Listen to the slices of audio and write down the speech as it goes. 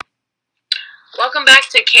Welcome back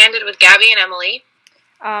to Candid with Gabby and Emily.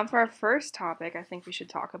 For our first topic, I think we should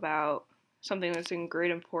talk about something that's in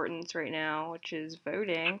great importance right now, which is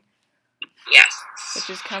voting. Yes. Which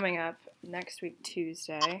is coming up next week,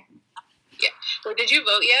 Tuesday. Yeah. Wait, did you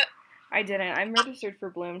vote yet? I didn't. I'm registered for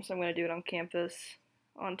Bloom, so I'm going to do it on campus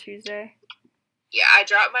on Tuesday. Yeah, I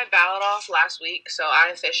dropped my ballot off last week, so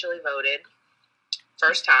I officially voted.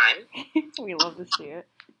 First time. We love to see it.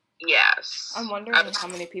 Yes. I'm wondering how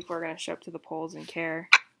many people are going to show up to the polls and care.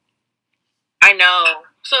 I know.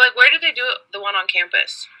 So, where did they do it, the one on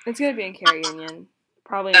campus? It's going to be in Cary Union.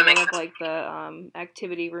 Probably in one of, the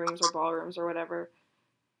activity rooms or ballrooms or whatever.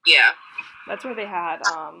 Yeah. That's where they had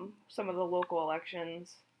some of the local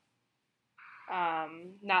elections.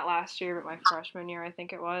 Not last year, but my freshman year, I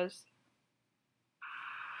think it was.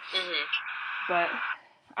 Mhm. But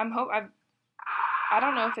I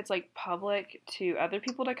don't know if it's public to other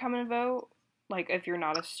people to come and vote, if you're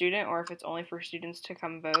not a student, or if it's only for students to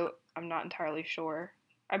come vote. I'm not entirely sure.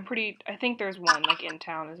 I think there's one in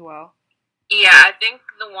town as well. Yeah, I think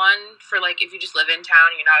the one for if you just live in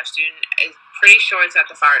town and you're not a student, is pretty sure it's at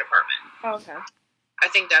the fire department. Oh, okay. I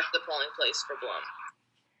think that's the polling place for Bloom.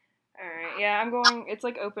 Alright, yeah, I'm going, it's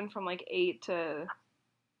open from 8 to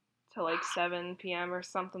 7 p.m. or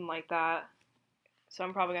something like that. So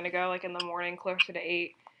I'm probably going to go in the morning closer to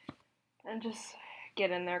 8 and just get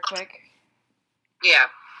in there quick. Yeah.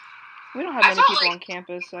 We don't have many people on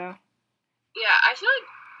campus, so. Yeah, I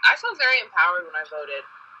felt very empowered when I voted.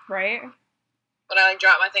 Right? When I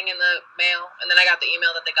dropped my thing in the mail, and then I got the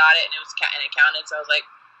email that they got it, and it counted, so I was like,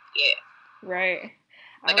 yeah. Right.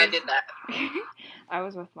 I did that. I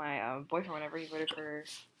was with my boyfriend whenever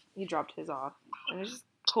he dropped his off. And it was just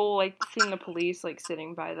cool, seeing the police,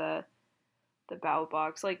 sitting by the ballot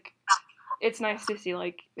box. It's nice to see,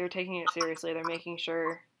 they're taking it seriously. They're making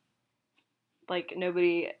sure,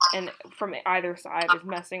 nobody from either side is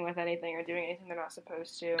messing with anything or doing anything they're not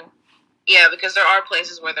supposed to. Yeah, because there are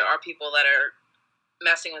places where there are people that are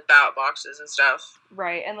messing with ballot boxes and stuff.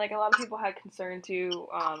 Right, and a lot of people had concern too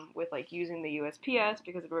with using the USPS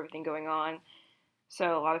because of everything going on.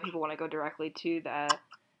 So a lot of people want to go directly to the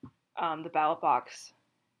ballot box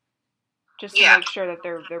just to make sure that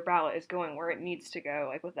their ballot is going where it needs to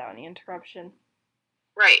go, without any interruption.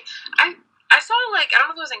 Right. I saw I don't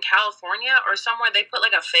know if it was in California or somewhere they put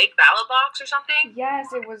a fake ballot box or something.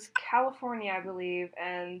 Yes, it was California, I believe,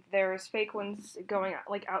 and there's fake ones going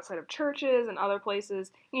outside of churches and other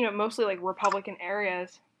places, mostly Republican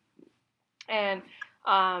areas. And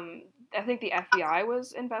I think the FBI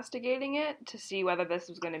was investigating it to see whether this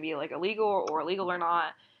was going to be illegal or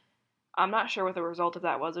not. I'm not sure what the result of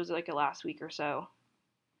that was. It was last week or so.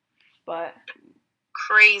 But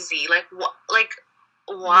crazy.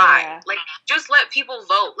 Why? Yeah. Just let people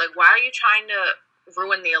vote. Why are you trying to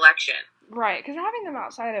ruin the election? Right, because having them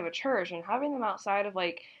outside of a church and having them outside of,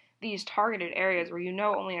 these targeted areas where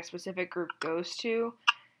only a specific group goes to,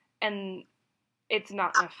 and it's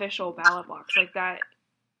not an official ballot box that,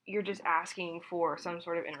 you're just asking for some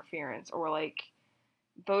sort of interference or,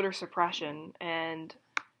 voter suppression, and,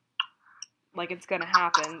 it's gonna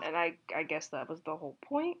happen, and I guess that was the whole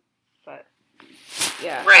point, but...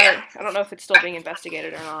 Yeah, right. I don't know if it's still being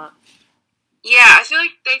investigated or not. Yeah, I feel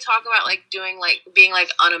they talk about doing being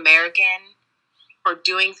un-American or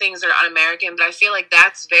doing things that are un-American, but I feel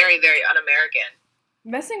that's very, very un-American.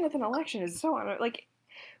 Messing with an election is so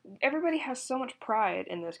everybody has so much pride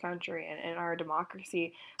in this country and in our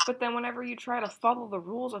democracy, but then whenever you try to follow the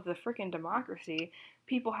rules of the freaking democracy,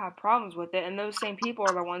 people have problems with it, and those same people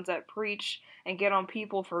are the ones that preach and get on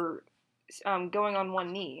people for going on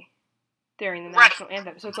one knee during the national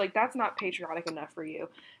anthem. So it's that's not patriotic enough for you,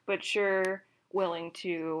 but you're willing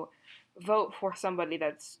to vote for somebody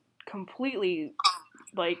that's completely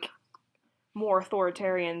more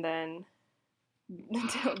authoritarian than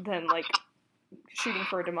shooting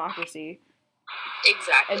for a democracy.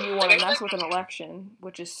 Exactly. And you want to mess with an election,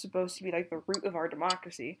 which is supposed to be the root of our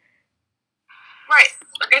democracy. Right.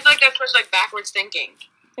 I feel that's just backwards thinking.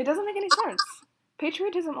 It doesn't make any sense.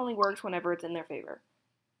 Patriotism only works whenever it's in their favor.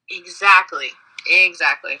 Exactly.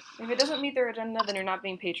 If it doesn't meet their agenda, then you're not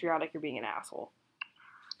being patriotic, you're being an asshole.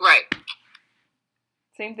 Right.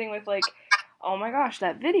 Same thing with, oh my gosh,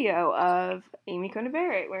 that video of Amy Coney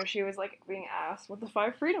Barrett, where she was, being asked what the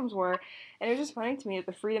 5 freedoms were, and it was just funny to me that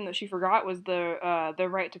the freedom that she forgot was the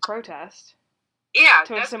right to protest. Yeah,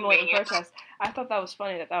 to assimilate and protest. I thought that was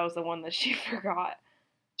funny that was the one that she forgot.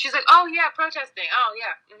 She's oh yeah, protesting. Oh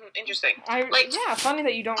yeah, interesting. Yeah, funny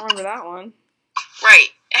that you don't remember that one. Right.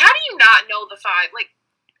 How do you not know the 5?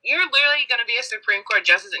 You're literally going to be a Supreme Court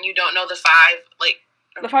justice and you don't know the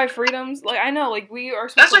 5, The 5 freedoms? I know, we are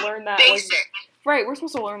supposed to learn that. Basic. Right, we're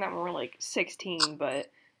supposed to learn that when we're, like, 16, but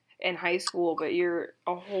in high school, but you're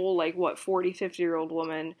a whole, like, 40, 50-year-old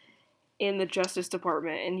woman in the Justice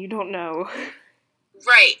Department, and you don't know.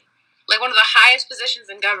 Right. Like, one of the highest positions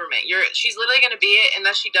in government. She's literally going to be it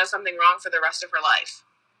unless she does something wrong for the rest of her life.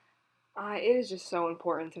 It is just so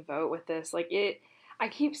important to vote with this. Like, I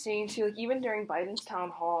keep seeing, too, like, even during Biden's town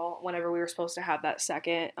hall, whenever we were supposed to have that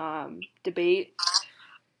second debate,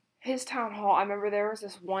 his town hall, I remember there was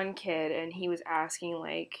this one kid, and he was asking,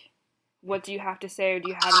 like, what do you have to say, or do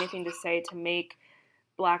you have anything to say to make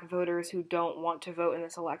black voters who don't want to vote in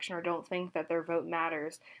this election or don't think that their vote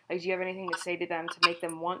matters? Like, do you have anything to say to them to make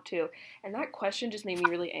them want to? And that question just made me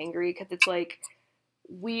really angry, because it's like,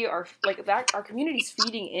 we are, like, that our community's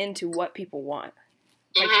feeding into what people want.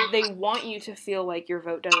 Like, they want you to feel like your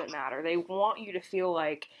vote doesn't matter. They want you to feel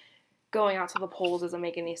like going out to the polls doesn't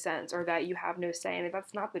make any sense, or that you have no say. And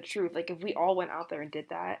that's not the truth. Like, if we all went out there and did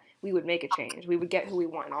that, we would make a change. We would get who we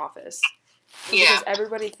want in office. Yeah. Because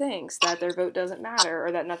everybody thinks that their vote doesn't matter,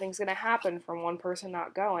 or that nothing's going to happen from one person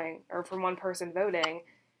not going, or from one person voting.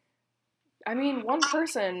 I mean, one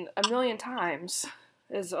person a million times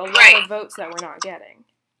is a lot of votes that we're not getting.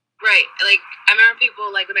 Right. Like, I remember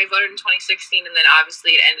people, like, when they voted in 2016, and then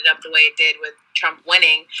obviously it ended up the way it did with Trump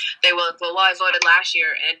winning, they were like, well, I voted last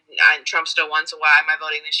year, and Trump still won, so why am I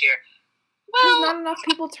voting this year? Because not enough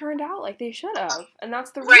people turned out like they should have, and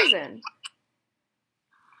that's the reason.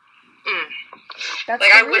 That's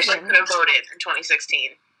like, I wish I could have voted in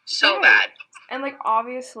 2016. So bad. And, like,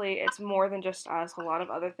 obviously, it's more than just us. A lot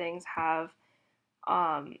of other things have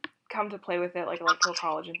come to play with it, like electoral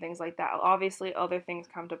college and things like that. Obviously, other things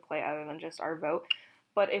come to play other than just our vote.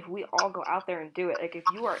 But if we all go out there and do it, like, if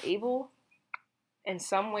you are able, in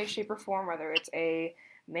some way, shape, or form, whether it's a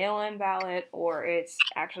mail-in ballot or it's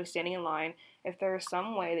actually standing in line, if there is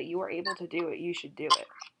some way that you are able to do it, you should do it.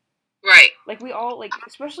 Right. Like, we all, like,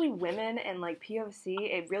 especially women and, like, POC,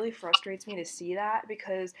 it really frustrates me to see that,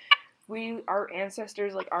 because our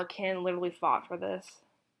ancestors, like, our kin literally fought for this.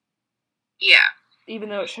 Yeah. Even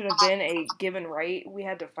though it should have been a given right, we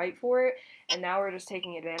had to fight for it, and now we're just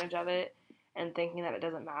taking advantage of it and thinking that it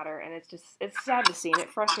doesn't matter, and it's sad to see, and it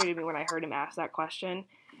frustrated me when I heard him ask that question,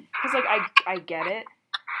 because, like, I get it,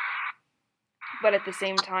 but at the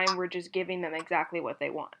same time, we're just giving them exactly what they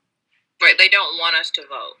want. Right, they don't want us to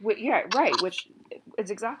vote. Yeah, right, which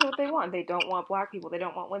is exactly what they want. They don't want black people, they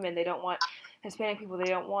don't want women, they don't want Hispanic people, they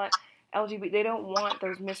don't want LGBT, they don't want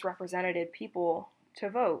those misrepresented people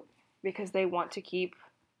to vote, because they want to keep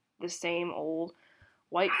the same old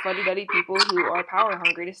white fuddy-duddy people who are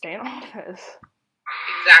power-hungry to stay in office.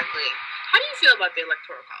 Exactly. How do you feel about the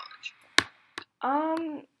Electoral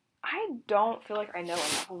College? I don't feel like I know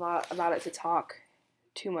enough about it to talk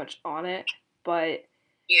too much on it, but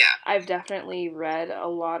yeah, I've definitely read a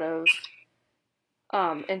lot of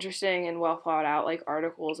interesting and well thought out, like,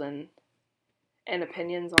 articles and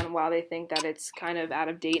opinions on why they think that it's kind of out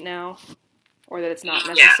of date now, or that it's not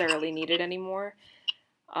necessarily needed anymore.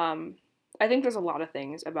 I think there's a lot of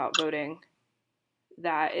things about voting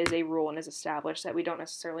that is a rule and is established that we don't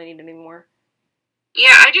necessarily need anymore.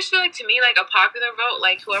 Yeah, I just feel like, to me, like, a popular vote,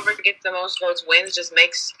 like, whoever gets the most votes wins, just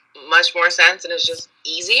makes much more sense, and it's just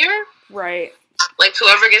easier. Right. Like,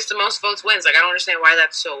 whoever gets the most votes wins. Like, I don't understand why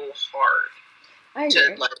that's so hard. I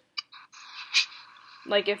agree.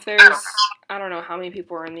 Like, if there's, I don't know how many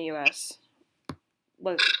people are in the U.S.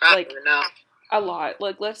 Like, a lot.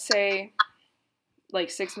 Like, let's say, like,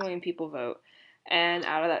 6 million people vote, and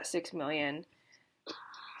out of that 6 million,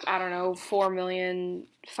 I don't know,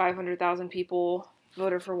 4,500,000 people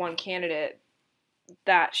voted for one candidate.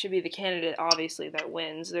 That should be the candidate, obviously, that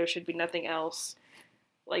wins. There should be nothing else.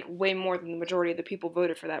 Like, way more than the majority of the people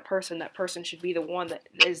voted for that person. That person should be the one that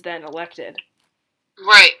is then elected.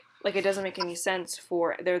 Right. Like, it doesn't make any sense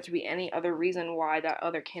for there to be any other reason why that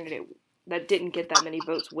other candidate that didn't get that many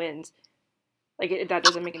votes wins. Like, that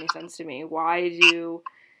doesn't make any sense to me. Why do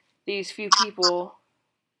these few people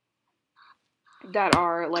that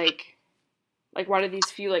are, like, why do these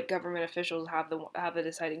few, like, government officials have the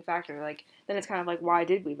deciding factor? Like, then it's kind of like, why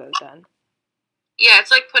did we vote then? Yeah,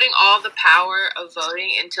 it's like putting all the power of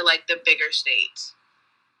voting into, like, the bigger states.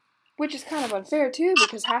 Which is kind of unfair, too,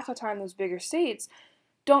 because half the time those bigger states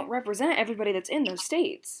don't represent everybody that's in those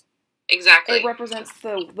states. Exactly. It represents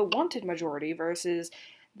the wanted majority versus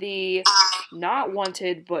the not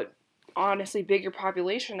wanted, but honestly bigger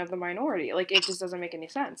population of the minority. Like, it just doesn't make any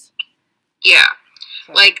sense. Yeah.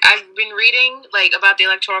 So. Like, I've been reading, like, about the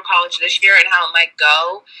Electoral College this year and how it might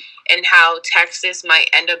go, and how Texas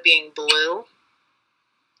might end up being blue.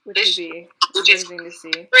 Which would be amazing to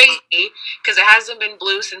see. Crazy, because it hasn't been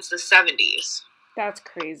blue since the 70s. That's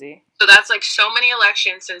crazy. So that's like so many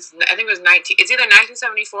elections since, I think it was it's either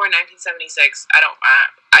 1974 or 1976.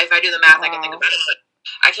 If I do the math, wow. I can think about it, but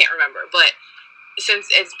I can't remember. But since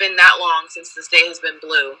it's been that long since the state has been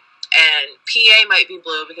blue, and PA might be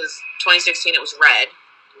blue because 2016 it was red.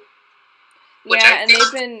 Yeah,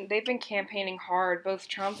 and they've been campaigning hard. Both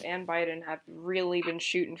Trump and Biden have really been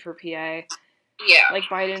shooting for PA. Yeah. Like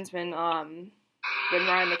Biden's been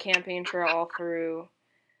riding the campaign trail all through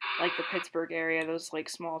like the Pittsburgh area, those like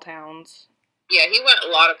small towns. Yeah, he went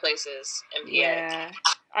a lot of places in PA. Yeah.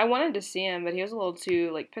 I wanted to see him, but he was a little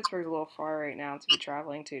too like Pittsburgh's a little far right now to be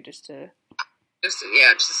traveling to just to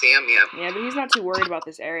see him, yeah. Yeah, but he's not too worried about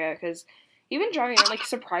this area because even driving, like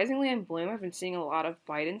surprisingly in Bloom, I've been seeing a lot of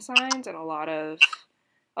Biden signs and a lot of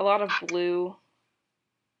blue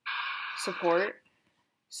support.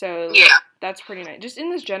 So yeah, that's pretty nice. Just in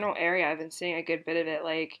this general area, I've been seeing a good bit of it.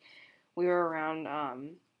 Like we were around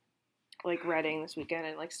like Reading this weekend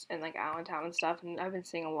and like Allentown and stuff, and I've been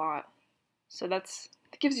seeing a lot. So that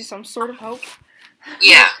gives you some sort of hope.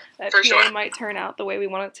 Yeah, that for PA sure. might turn out the way we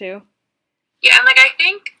want it to. Yeah, and like I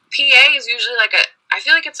think PA is usually I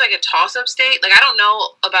feel like it's like a toss-up state. Like I don't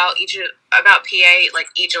know about PA like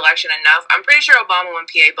each election enough. I'm pretty sure Obama won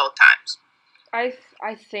PA both times.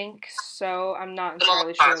 I think so. I'm not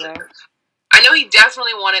entirely sure though. I know he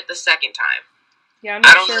definitely won it the second time. Yeah, I'm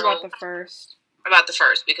not sure about the first. About the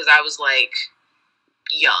first because I was like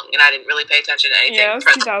young and I didn't really pay attention to anything. Yeah, it was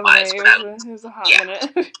 2008. It was a hot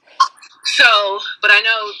minute. So, but I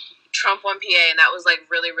know Trump won PA and that was like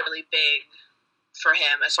really, really big for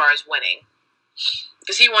him as far as winning.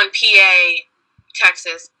 Because he won PA,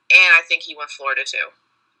 Texas, and I think he won Florida too.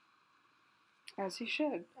 As he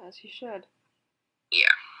should.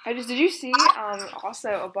 Yeah. Did you see, also,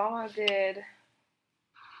 Obama did,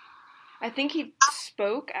 I think he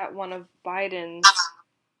spoke at one of Biden's,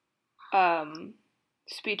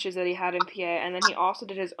 speeches that he had in PA, and then he also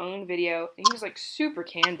did his own video, and he was, like, super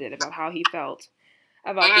candid about how he felt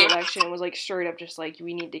about the election, and was, like, straight up just like,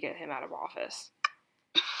 we need to get him out of office.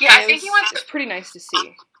 Yeah, I think he went to... It's pretty nice to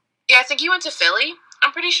see. Yeah, I think he went to Philly,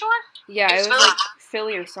 I'm pretty sure. Yeah, it was like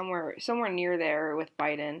Philly or somewhere near there with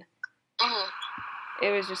Biden. Mm-hmm. It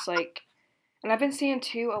was just like, and I've been seeing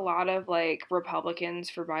too a lot of like Republicans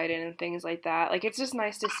for Biden and things like that. Like it's just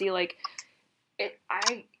nice to see like,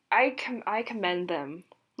 I commend them,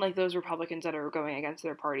 like those Republicans that are going against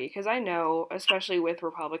their party, because I know, especially with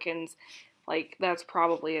Republicans, like that's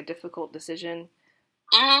probably a difficult decision.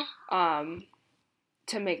 Mm-hmm.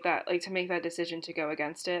 To make that decision to go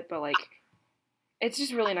against it, but like it's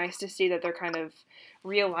just really nice to see that they're kind of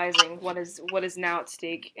realizing what is now at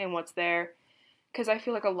stake and what's there, because I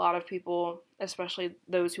feel like a lot of people, especially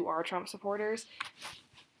those who are Trump supporters,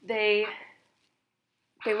 they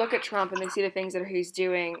look at Trump and they see the things that he's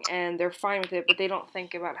doing and they're fine with it, but they don't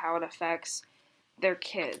think about how it affects their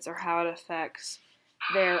kids or how it affects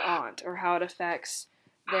their aunt or how it affects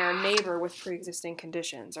their neighbor with pre-existing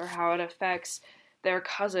conditions or how it affects their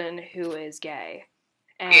cousin who is gay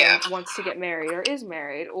and wants to get married or is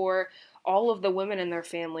married, or all of the women in their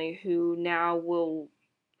family who now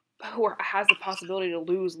has the possibility to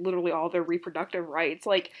lose literally all their reproductive rights.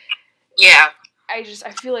 Like, yeah, I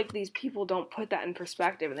feel like these people don't put that in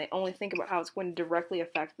perspective and they only think about how it's going to directly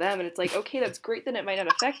affect them. And it's like, okay, that's great that it might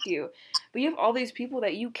not affect you, but you have all these people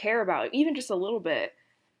that you care about, even just a little bit,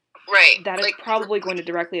 right? That it's probably going to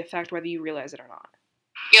directly affect whether you realize it or not.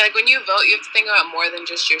 Yeah, like when you vote, you have to think about more than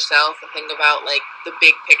just yourself and think about like the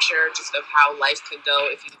big picture just of how life could go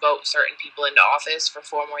if you vote certain people into office for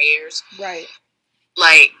 4 more years. Right.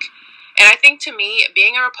 Like, and I think to me,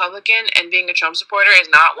 being a Republican and being a Trump supporter is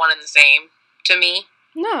not one and the same to me.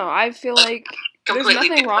 No, I feel like there's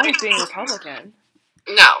nothing wrong with being Republican.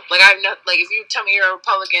 No, like if you tell me you're a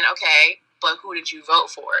Republican, okay, but who did you vote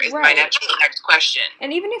for is my next question.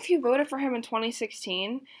 And even if you voted for him in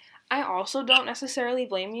 2016, I also don't necessarily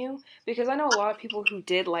blame you, because I know a lot of people who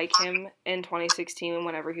did like him in 2016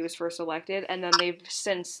 whenever he was first elected, and then they've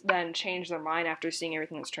since then changed their mind after seeing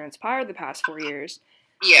everything that's transpired the past 4 years.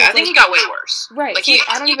 Yeah, I think he got way worse. Right, like so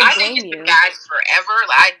I don't even blame you. I think he's been bad forever.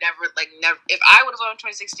 Like, never. If I would have voted in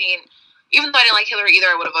 2016, even though I didn't like Hillary either,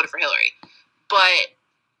 I would have voted for Hillary. But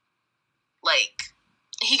like,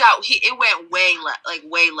 it went way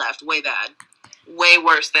left, way bad, way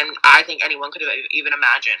worse than I think anyone could have even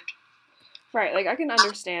imagined. Right, like I can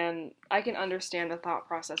understand the thought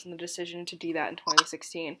process and the decision to do that in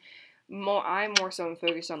 2016. I'm more so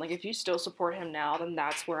focused on like if you still support him now, then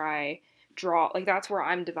that's where I draw, like that's where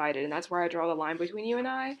I'm divided, and that's where I draw the line between you and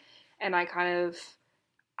I don't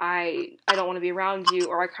want to be around you,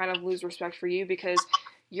 or I kind of lose respect for you because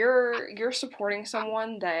you're supporting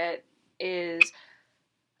someone that is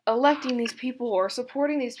electing these people or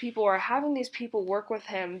supporting these people or having these people work with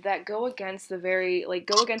him that go against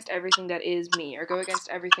go against everything that is me or go against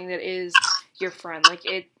everything that is your friend. Like,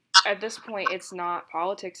 at this point, it's not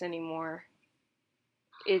politics anymore.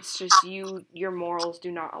 It's just your morals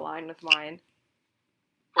do not align with mine.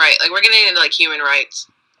 Right, like, we're getting into, like, human rights.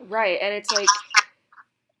 Right, and it's like,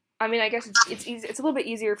 I mean, I guess it's easy. It's a little bit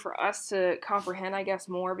easier for us to comprehend, I guess,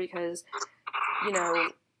 more because, you know,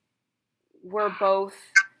 we're both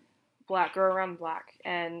black, grow around black,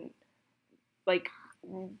 and, like,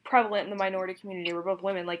 prevalent in the minority community. We're both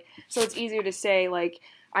women, like, so it's easier to say, like,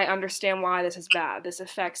 I understand why this is bad. This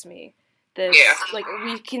affects me. This, like,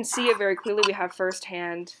 we can see it very clearly. We have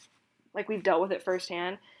firsthand, like, we've dealt with it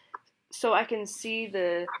firsthand. So I can see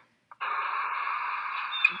the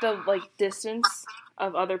like, distance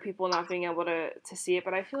of other people not being able to see it.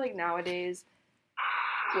 But I feel like nowadays,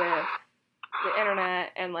 with the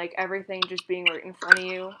internet and, like, everything just being right in front of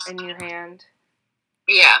you, in your hand,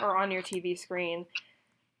 or on your TV screen,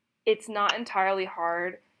 it's not entirely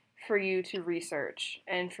hard for you to research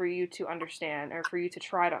and for you to understand, or for you to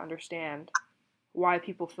try to understand why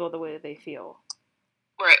people feel the way that they feel.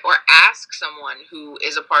 Right, or ask someone who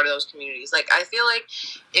is a part of those communities. Like, I feel like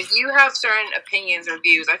if you have certain opinions or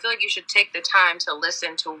views, I feel like you should take the time to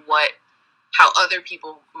listen to how other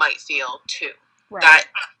people might feel too. Right. That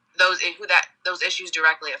those issues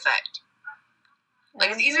directly affect.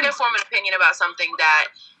 Like, it's easy to form an opinion about something that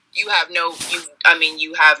you have no,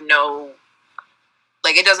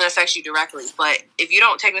 like, it doesn't affect you directly. But if you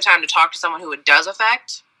don't take the time to talk to someone who it does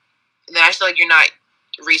affect, then I feel like you're not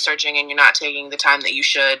researching and you're not taking the time that you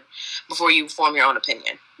should before you form your own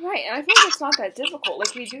opinion. Right, and I feel like it's not that difficult.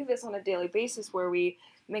 Like, we do this on a daily basis where we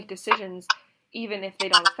make decisions even if they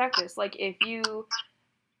don't affect us. Like, if you,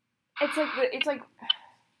 it's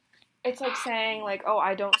like saying, like, oh,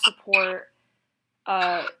 I don't support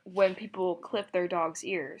when people clip their dog's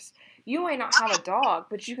ears. You might not have a dog,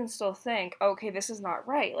 but you can still think, okay, this is not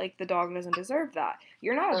right. Like, the dog doesn't deserve that.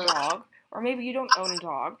 You're not a dog. Or maybe you don't own a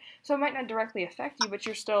dog, so it might not directly affect you, but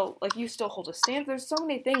you're still, like, you still hold a stance. There's so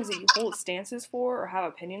many things that you hold stances for or have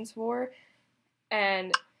opinions for,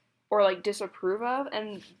 or, like, disapprove of,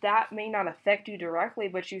 and that may not affect you directly,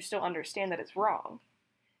 but you still understand that it's wrong.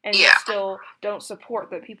 And you still don't support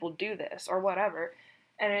that people do this, or whatever.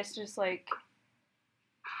 And it's just, like,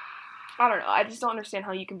 I don't know, I just don't understand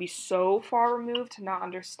how you can be so far removed to not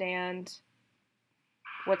understand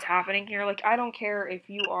what's happening here. Like, I don't care if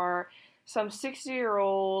you are some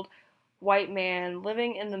 60-year-old white man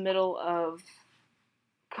living in the middle of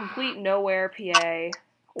complete nowhere, PA,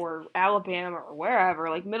 or Alabama, or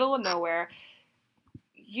wherever, like, middle of nowhere.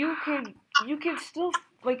 You could still,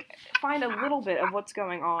 like, find a little bit of what's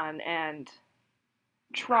going on and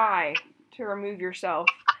try to remove yourself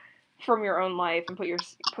from your own life and put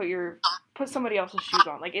somebody else's shoes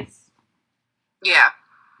on. Like, it's,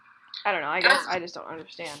 I don't know, I guess I just don't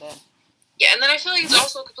understand it. Yeah, and then I feel like it's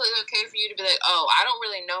also completely okay for you to be like, oh, I don't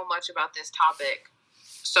really know much about this topic,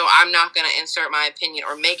 so I'm not going to insert my opinion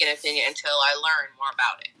or make an opinion until I learn more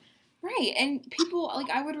about it. Right, and people, like,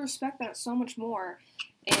 I would respect that so much more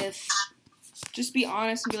if just be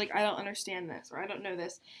honest and be like, I don't understand this, or I don't know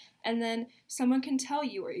this, and then someone can tell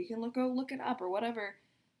you, or you can go look it up, or whatever.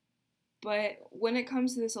 But when it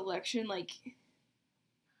comes to this election, like,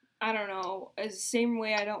 I don't know, as the same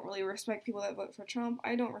way I don't really respect people that vote for Trump,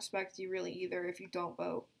 I don't respect you really either if you don't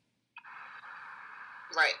vote.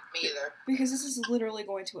 Right, me either. Because this is literally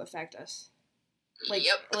going to affect us. Like,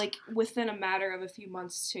 like, within a matter of a few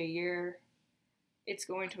months to a year, it's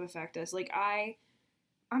going to affect us. Like,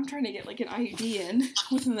 I'm trying to get, like, an IUD in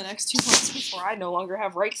within the next 2 months before I no longer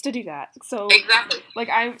have rights to do that. So, exactly. Like,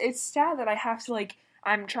 it's sad that I have to, like,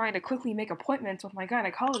 I'm trying to quickly make appointments with my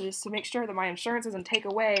gynecologist to make sure that my insurance doesn't take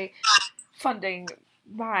away funding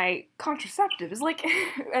my contraceptives. Like,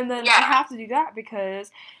 and then I have to do that because,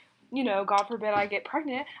 you know, God forbid I get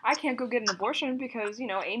pregnant. I can't go get an abortion because, you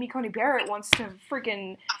know, Amy Coney Barrett wants to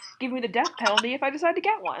freaking give me the death penalty if I decide to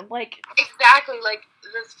get one. Like, exactly. Like,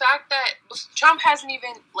 the fact that Trump hasn't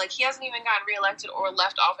even gotten reelected or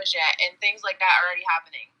left office yet, and things like that are already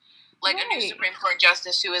happening. Like, a new Supreme Court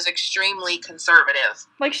justice who is extremely conservative.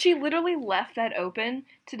 Like, she literally left that open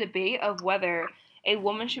to debate of whether a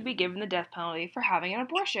woman should be given the death penalty for having an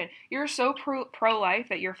abortion. You're so pro-life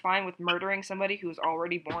that you're fine with murdering somebody who's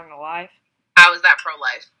already born and alive? How is that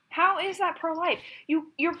pro-life? How is that pro-life?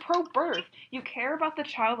 You're pro-birth. You care about the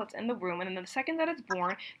child that's in the womb, and then the second that it's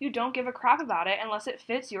born, you don't give a crap about it unless it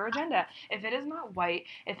fits your agenda. If it is not white,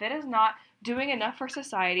 if it is not doing enough for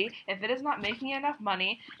society, if it is not making enough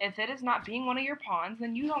money, if it is not being one of your pawns,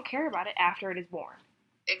 then you don't care about it after it is born.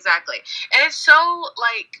 exactly. And it's so,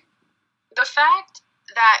 like, the fact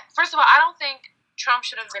that, first of all, I don't think Trump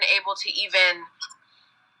should have been able to even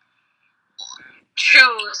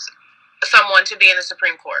choose someone to be in the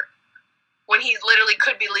Supreme Court when he literally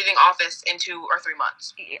could be leaving office in 2 or 3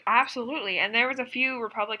 months. Absolutely. And there was a few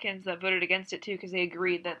Republicans that voted against it, too, because they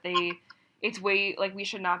agreed that we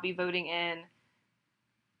should not be voting in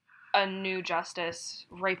a new justice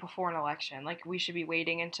right before an election. Like, we should be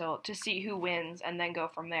waiting to see who wins and then go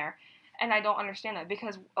from there. And I don't understand that,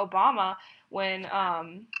 because Obama, when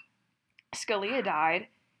Scalia died,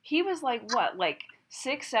 he was like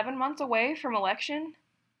 6-7 months away from election?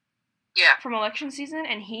 Yeah. From election season,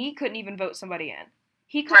 and he couldn't even vote somebody in.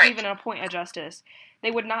 He couldn't even appoint a justice.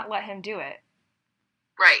 They would not let him do it.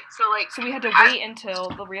 Right. So we had to wait until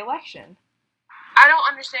the re-election. I don't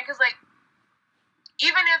understand, because, like,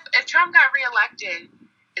 even if Trump got reelected,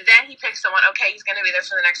 then he picks someone, okay, he's going to be there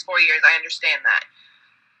for the next 4 years, I understand that.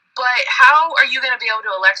 But how are you going to be able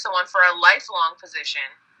to elect someone for a lifelong position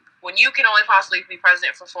when you can only possibly be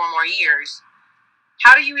president for 4 more years?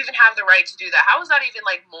 How do you even have the right to do that? How is that even,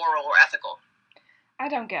 like, moral or ethical? I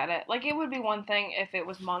don't get it. Like, it would be one thing if it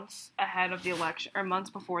was months ahead of the election, or months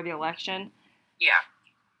before the election. Yeah.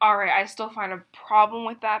 Alright, I still find a problem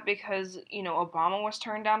with that because, Obama was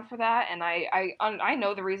turned down for that, and I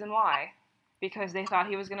know the reason why. Because they thought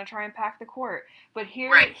he was going to try and pack the court. But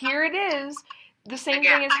here it is. The same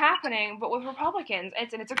thing is happening, but with Republicans.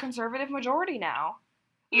 It's a conservative majority now.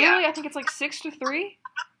 Yeah. Really, I think it's like 6-3.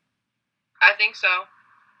 I think so.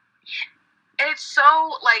 And it's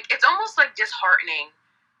so, like, it's almost, like, disheartening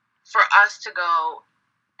for us to go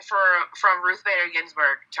from Ruth Bader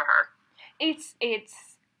Ginsburg to her. It's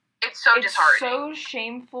so disheartening. So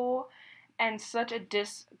shameful and such a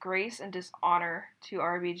disgrace and dishonor to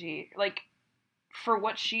RBG. Like, for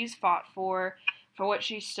what she's fought for what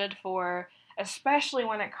she stood for, especially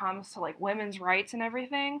when it comes to, like, women's rights and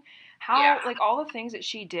everything. Like, all the things that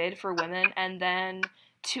she did for women, and then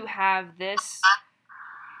to have this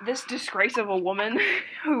disgrace of a woman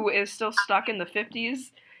who is still stuck in the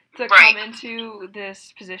 50s to come into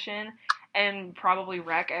this position and probably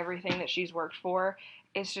wreck everything that she's worked for,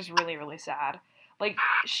 it's just really, really sad. Like,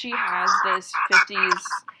 she has this 50s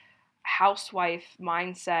housewife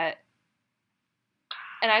mindset,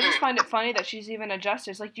 and I just find it funny that she's even a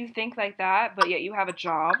justice. Like, you think like that, but yet you have a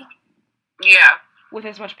job. Yeah. With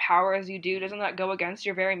as much power as you do. Doesn't that go against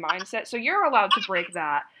your very mindset? So you're allowed to break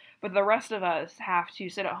that. But the rest of us have to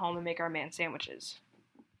sit at home and make our man sandwiches.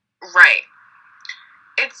 Right.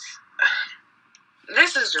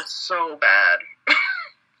 This is just so bad.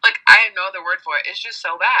 Like, I have no other word for it. It's just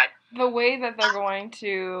so bad. The way that they're going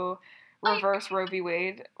to reverse Roe v.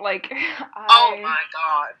 Wade, like, oh my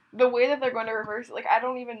god. The way that they're going to reverse it, like, I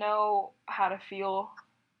don't even know how to feel.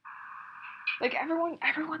 Like,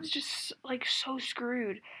 everyone's just, like, so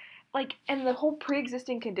screwed. Like, and the whole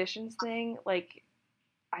pre-existing conditions thing, like,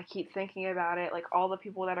 I keep thinking about it, like, all the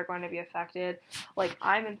people that are going to be affected. Like,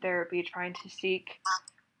 I'm in therapy trying to seek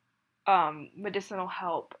medicinal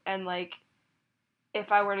help, and, like,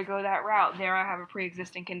 if I were to go that route, there I have a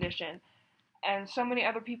pre-existing condition. And so many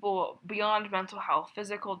other people beyond mental health,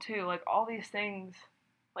 physical too, like, all these things,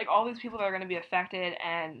 like, all these people that are going to be affected,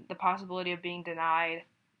 and the possibility of being denied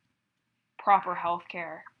proper health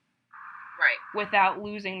care. Right. Without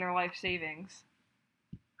losing their life savings.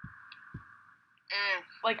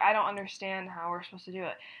 Like, I don't understand how we're supposed to do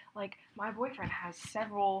it. Like, my boyfriend has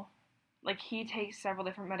he takes several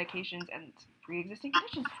different medications and pre-existing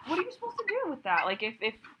conditions. What are you supposed to do with that? Like, if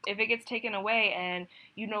it gets taken away and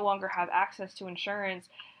you no longer have access to insurance,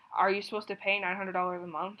 are you supposed to pay $900 a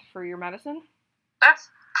month for your medicine? That's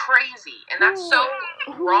crazy, and that's so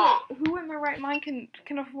wrong. Who in their right mind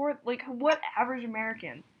can afford, like, what average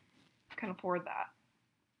American can afford that?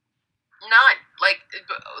 None. Like,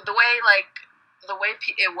 the way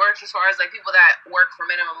it works as far as, like, people that work for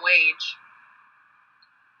minimum wage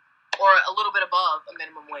or a little bit above a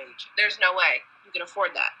minimum wage, there's no way you can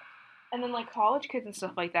afford that. And then, like, college kids and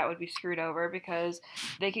stuff like that would be screwed over because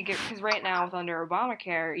because right now with under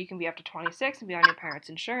Obamacare, you can be up to 26 and be on your parents'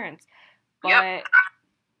 insurance. But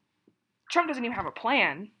Trump doesn't even have a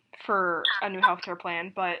plan for a new healthcare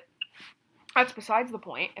plan, but that's besides the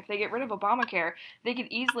point. If they get rid of Obamacare, they could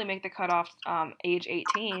easily make the cutoff age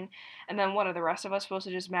 18, and then what are the rest of us supposed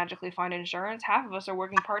to just magically find insurance? Half of us are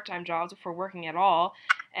working part-time jobs if we're working at all,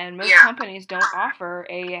 and most companies don't offer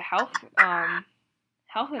a health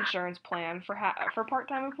insurance plan for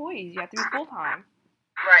part-time employees. You have to be full-time.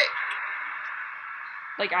 Right.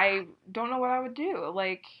 Like, I don't know what I would do.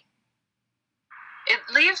 Like, it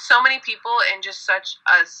leaves so many people in just such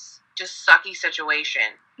a sucky situation.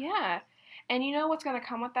 Yeah. And you know what's going to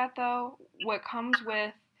come with that, though? What comes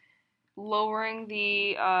with lowering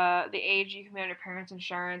the age you can be on your parents'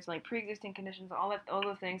 insurance, like pre-existing conditions, and all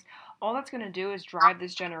those things, all that's going to do is drive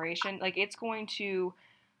this generation. Like, it's going to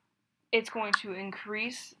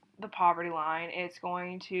increase the poverty line. It's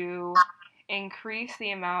going to increase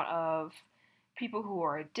the amount of people who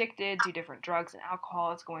are addicted to different drugs and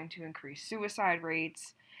alcohol. It's going to increase suicide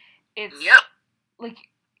rates. It's like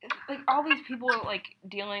all these people are like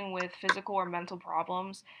dealing with physical or mental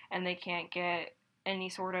problems and they can't get any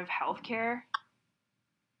sort of health care.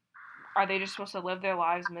 Are they just supposed to live their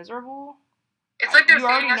lives miserable? It's like you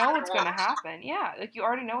already know what's going to happen. Yeah, like you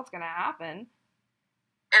already know what's going to happen.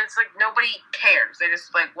 And it's like nobody cares. They're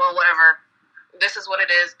just like, well, whatever. This is what it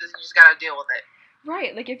is. You just gotta deal with it.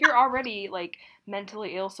 Right. Like, if you're already, like,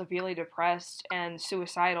 mentally ill, severely depressed, and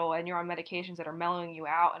suicidal, and you're on medications that are mellowing you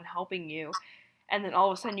out and helping you, and then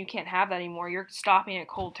all of a sudden you can't have that anymore, you're stopping it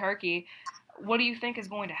cold turkey, what do you think is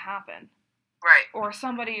going to happen? Right. Or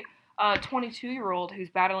somebody, a 22-year-old who's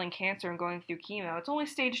battling cancer and going through chemo, it's only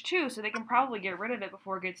stage 2, so they can probably get rid of it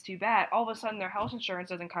before it gets too bad. All of a sudden their health insurance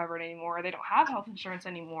doesn't cover it anymore, or they don't have health insurance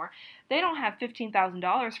anymore. They don't have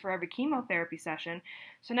 $15,000 for every chemotherapy session.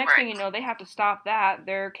 So next thing you know, they have to stop that,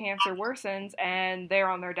 their cancer worsens, and they're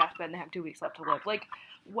on their deathbed and they have 2 weeks left to live. Like,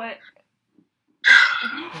 what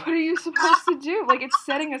are you supposed to do? Like, it's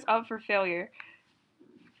setting us up for failure.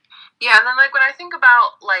 Yeah, and then, like, when I think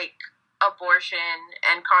about, like, abortion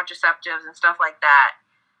and contraceptives and stuff like that,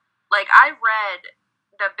 like, I read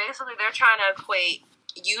that basically they're trying to equate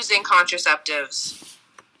using contraceptives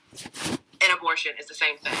and abortion is the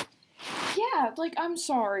same thing. Yeah, like, I'm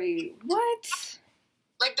sorry. What?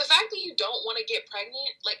 Like, the fact that you don't want to get pregnant,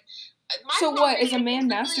 like... So what, is a man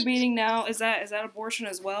masturbating now? Is that abortion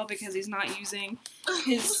as well? Because he's not using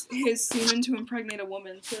his semen to impregnate a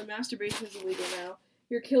woman. So masturbation is illegal now.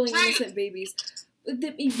 You're killing innocent babies.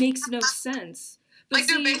 It makes no sense. But like,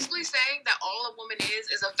 they're basically saying that all a woman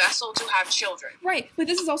is a vessel to have children. Right, but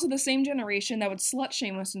this is also the same generation that would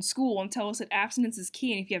slut-shame us in school and tell us that abstinence is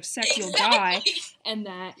key, and if you have sex, you'll die, and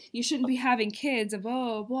that you shouldn't be having kids, and blah,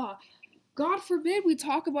 blah, blah. God forbid we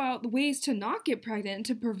talk about the ways to not get pregnant and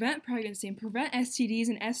to prevent pregnancy and prevent STDs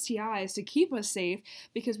and STIs to keep us safe,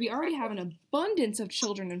 because we already have an abundance of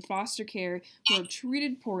children in foster care who are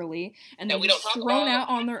treated poorly and they're just thrown out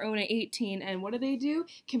on their own at 18, and what do?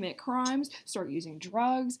 Commit crimes, start using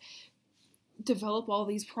drugs, develop all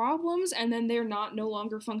these problems, and then they're no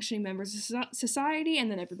longer functioning members of society, and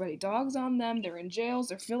then everybody dogs on them, they're in jails,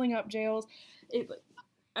 they're filling up jails.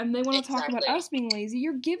 And they want to talk about us being lazy.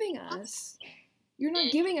 You're not giving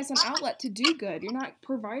us an outlet to do good. You're not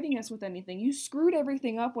providing us with anything. You screwed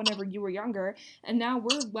everything up whenever you were younger, and now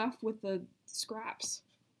we're left with the scraps.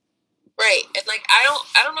 Right. And, like, I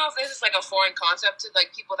don't know if this is, like, a foreign concept to,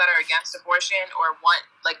 like, people that are against abortion or want,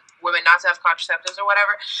 like, women not to have contraceptives or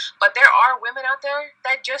whatever, but there are women out there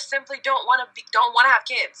that just simply don't want to have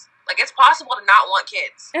kids. Like, it's possible to not want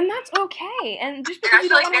kids. And that's okay. And just because you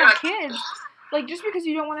don't want to have kids... Like, just because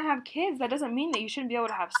you don't want to have kids, that doesn't mean that you shouldn't be able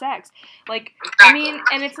to have sex. Like, I mean,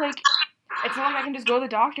 and it's like, it's not like I can just go to the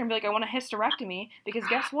doctor and be like, I want a hysterectomy, because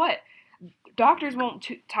guess what? Doctors won't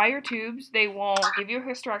tie your tubes, they won't give you a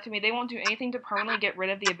hysterectomy, they won't do anything to permanently get rid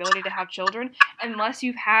of the ability to have children unless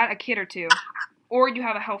you've had a kid or two, or you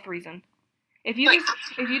have a health reason. If you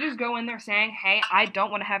just go in there saying, hey, I don't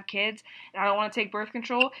want to have kids, and I don't want to take birth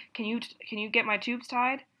control, can you get my tubes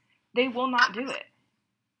tied? They will not do it.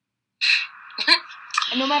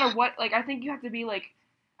 And no matter what, like, I think you have to be like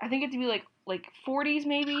 40s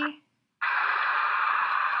maybe.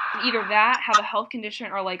 Either that, have a health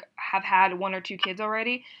condition, or like have had 1 or 2 kids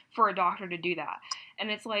already for a doctor to do that.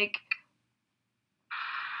 And it's like,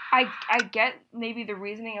 I get maybe the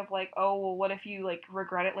reasoning of like, oh, well, what if you like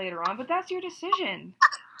regret it later on? But that's your decision.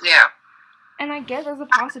 Yeah. And I guess there's a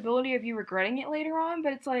possibility of you regretting it later on,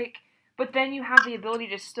 but it's like, but then you have the ability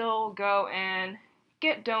to still go and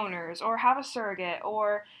get donors, or have a surrogate,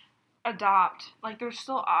 or adopt. Like, there's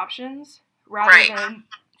still options, rather than,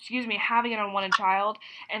 having an unwanted child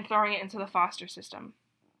and throwing it into the foster system.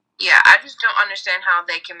 Yeah, I just don't understand how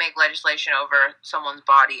they can make legislation over someone's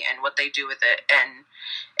body and what they do with it, and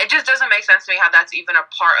it just doesn't make sense to me how that's even a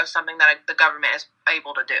part of something that the government is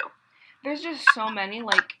able to do. There's just so many,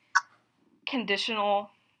 like, conditional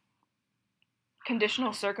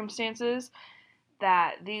circumstances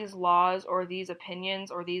that these laws or these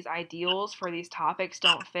opinions or these ideals for these topics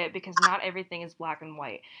don't fit, because not everything is black and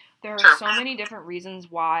white. There are so many different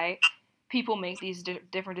reasons why people make these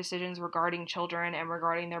different decisions regarding children and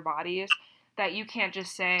regarding their bodies, that you can't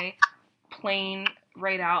just say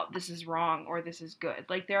right out, this is wrong or this is good.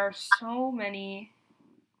 Like, there are so many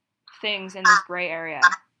things in this gray area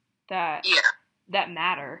that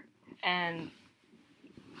matter, and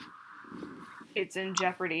it's in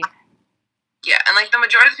jeopardy. Yeah, and, like, the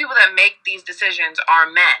majority of the people that make these decisions are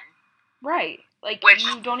men. Right. Like, which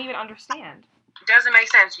you don't even understand. Doesn't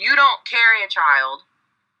make sense. You don't carry a child.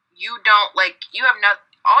 You don't, like, you have not.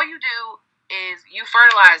 All you do is you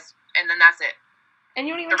fertilize, and then that's it. And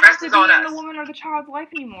you don't even have to be in the woman or the child's life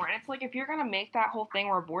anymore. And it's like, if you're going to make that whole thing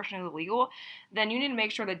where abortion is illegal, then you need to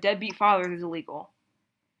make sure that deadbeat fathers is illegal.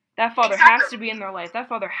 That father has to be in their life. That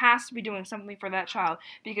father has to be doing something for that child.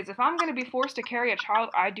 Because if I'm going to be forced to carry a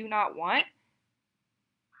child I do not want,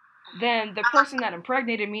 then the person that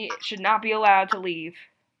impregnated me should not be allowed to leave.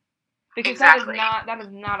 Because that is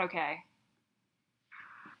not okay.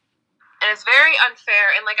 And it's very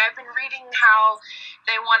unfair. And, like, I've been reading how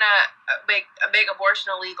they want to make a big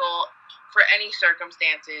abortion illegal for any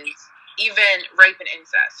circumstances, even rape and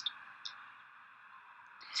incest.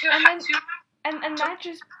 And that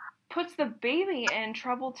just puts the baby in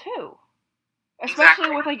trouble, too.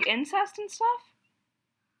 Especially with, like, incest and stuff.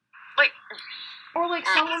 Like... Or, like,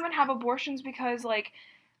 some women have abortions because, like,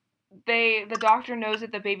 the doctor knows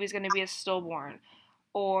that the baby's going to be a stillborn.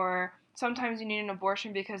 Or sometimes you need an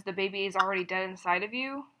abortion because the baby is already dead inside of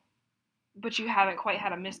you, but you haven't quite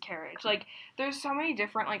had a miscarriage. Like, there's so many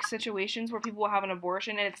different, like, situations where people will have an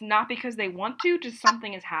abortion, and it's not because they want to, just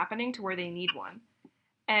something is happening to where they need one.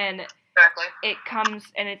 And it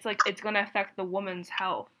comes, and it's, like, it's going to affect the woman's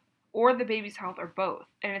health, or the baby's health, or both.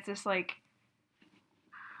 And it's just, like...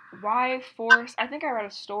 Why force... I think I read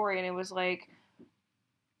a story, and it was, like,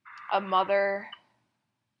 a mother...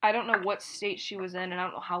 I don't know what state she was in, and I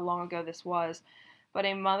don't know how long ago this was, but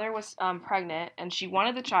a mother was pregnant, and she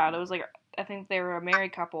wanted the child. It was, like, I think they were a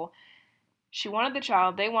married couple. She wanted the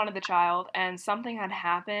child, they wanted the child, and something had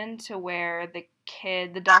happened to where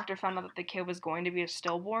the doctor found out that the kid was going to be a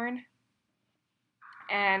stillborn,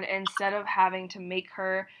 and instead of having to make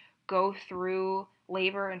her go through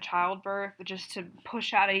labor and childbirth just to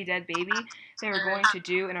push out a dead baby, they were going to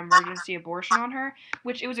do an emergency abortion on her,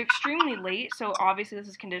 which it was extremely late, so obviously this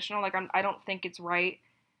is conditional. Like, I don't think it's right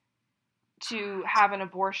to have an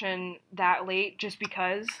abortion that late just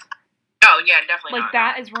because. Oh, yeah, definitely like,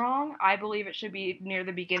 that is wrong. I believe it should be near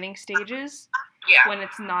the beginning stages. Yeah. When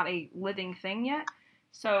it's not a living thing yet.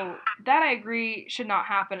 So, that I agree should not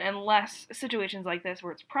happen unless situations like this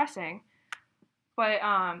where it's pressing. But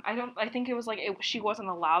I think it was like she wasn't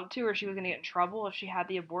allowed to, or she was going to get in trouble if she had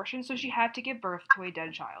the abortion, so she had to give birth to a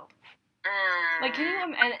dead child. Like,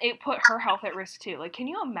 and it put her health at risk too. Like, can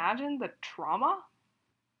you imagine the trauma?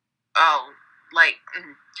 Oh, like...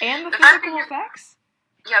 And the physical effects?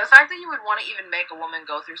 Yeah, the fact that you would want to even make a woman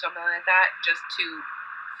go through something like that just to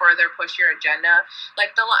further push your agenda.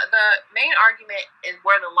 Like, the main argument is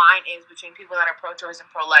where the line is between people that are pro-choice and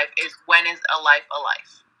pro-life is when is a life a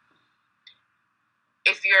life?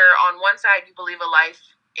 If you're on one side, you believe a life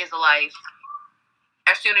is a life.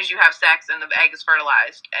 As soon as you have sex and the egg is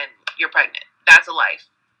fertilized and you're pregnant, that's a life.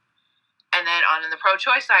 And then on the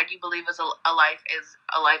pro-choice side, you believe a life is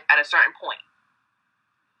a life at a certain point.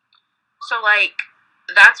 So, like,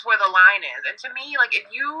 that's where the line is. And to me, like, if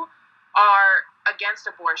you are against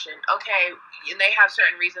abortion, okay, and they have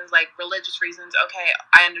certain reasons, like religious reasons, okay,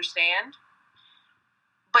 I understand.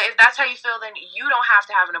 But if that's how you feel, then you don't have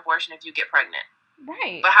to have an abortion if you get pregnant.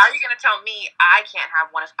 Right. But how are you going to tell me I can't have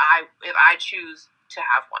one if I choose to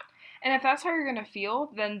have one? And if that's how you're going to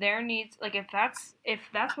feel, then there needs, like, if that's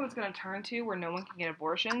what it's going to turn to, where no one can get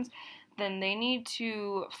abortions, then they need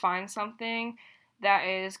to find something that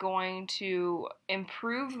is going to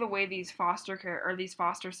improve the way these foster care or these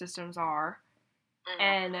foster systems are,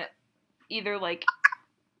 and either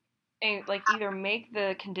either make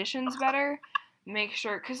the conditions better. Make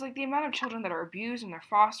sure, because, like, the amount of children that are abused in their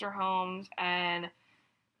foster homes and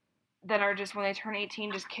that are just, when they turn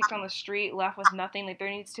 18, just kicked on the street, left with nothing. Like, there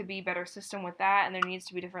needs to be a better system with that, and there needs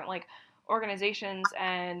to be different, like, organizations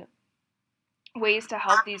and ways to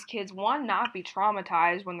help these kids, one, not be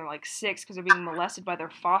traumatized when they're, like, 6 because they're being molested by their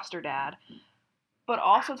foster dad, but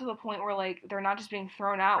also to the point where, like, they're not just being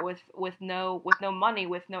thrown out with no money,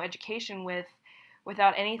 with no education,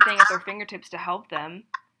 without anything at their fingertips to help them.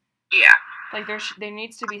 Yeah. Like, there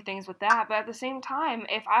needs to be things with that, but at the same time,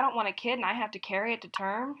 if I don't want a kid and I have to carry it to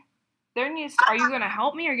term, are you going to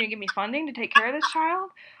help me? Are you going to give me funding to take care of this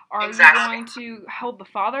child? Are you going to hold the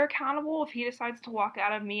father accountable if he decides to walk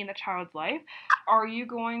out of me and the child's life? Are you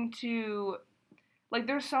going to, like,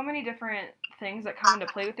 there's so many different things that come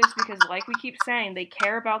into play with this, because, like we keep saying, they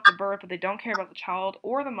care about the birth, but they don't care about the child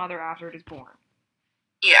or the mother after it is born.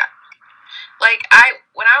 Yeah. Like,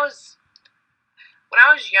 when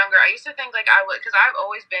I was younger, I used to think, like, I would, because I've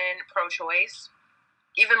always been pro-choice.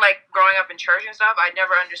 Even, like, growing up in church and stuff, I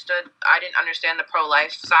didn't understand the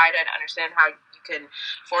pro-life side. I didn't understand how you can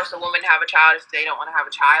force a woman to have a child if they don't want to have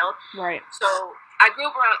a child. Right. So, I grew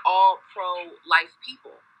up around all pro-life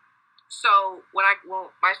people. So,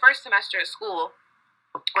 my first semester at school,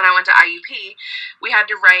 when I went to IUP, we had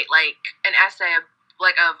to write, like, an essay of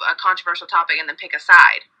a controversial topic and then pick a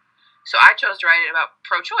side. So I chose to write it about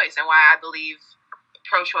pro-choice and why I believe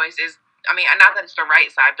pro-choice is, I mean, not that it's the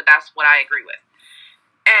right side, but that's what I agree with.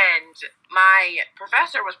 And my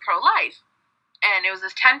professor was pro-life. And it was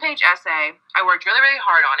this 10-page essay. I worked really, really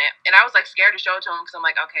hard on it. And I was, like, scared to show it to him because I'm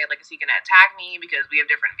like, okay, like, is he going to attack me because we have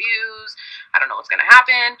different views? I don't know what's going to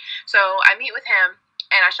happen. So I meet with him,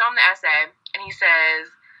 and I show him the essay, and he says,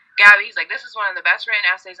 Gabby, he's like, this is one of the best written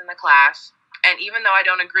essays in the class. And even though I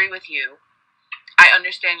don't agree with you, I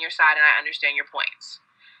understand your side and I understand your points.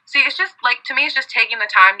 See, it's just, like, to me, it's just taking the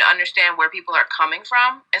time to understand where people are coming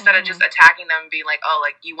from instead of just attacking them and being like, oh,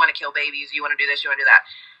 like, you want to kill babies, you want to do this, you want to do that.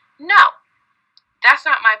 No. That's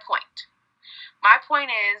not my point. My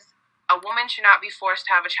point is, a woman should not be forced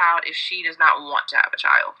to have a child if she does not want to have a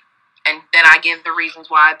child. And then I give the reasons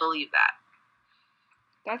why I believe that.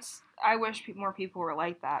 I wish more people were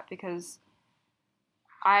like that, because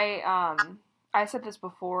I said this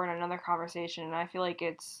before in another conversation, and I feel like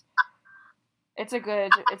it's a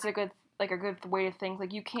good way to think.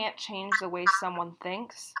 Like, you can't change the way someone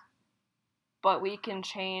thinks, but we can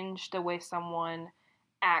change the way someone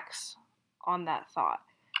acts on that thought.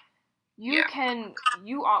 We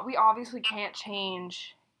obviously can't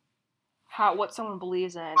change what someone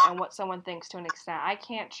believes in and what someone thinks to an extent. I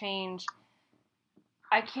can't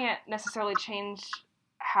necessarily change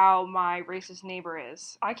how my racist neighbor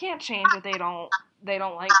is. I can't change that they don't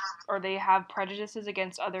like, or they have prejudices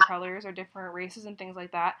against other colors or different races and things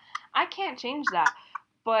like that. I can't change that.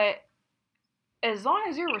 But as long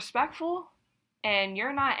as you're respectful and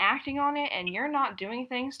you're not acting on it and you're not doing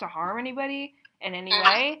things to harm anybody in any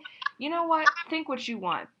way, you know what? Think what you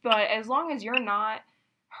want. But as long as you're not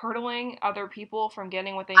hurdling other people from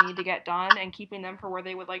getting what they need to get done and keeping them for where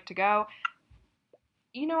they would like to go,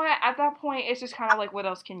 you know what? At that point, it's just kind of like, what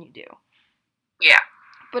else can you do? Yeah.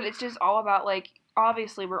 But it's just all about, like,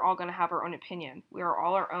 obviously we're all going to have our own opinion. We are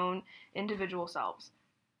all our own individual selves.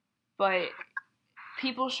 But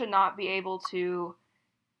people should not be able to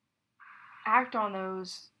act on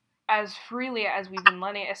those as freely as we've been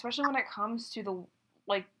letting it, especially when it comes to the,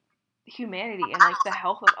 like, humanity and, like, the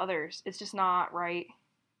health of others. It's just not right.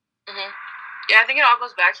 Mm-hmm. Yeah, I think it all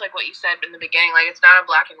goes back to, like, what you said in the beginning. Like, it's not a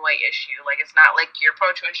black and white issue. Like, it's not like you're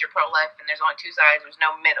pro-choice, you're pro-life, and there's only two sides. There's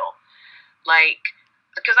no middle. Like,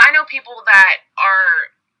 because I know people that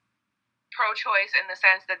are pro-choice in the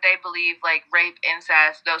sense that they believe, like, rape,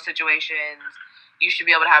 incest, those situations, you should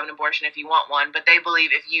be able to have an abortion if you want one. But they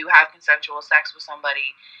believe if you have consensual sex with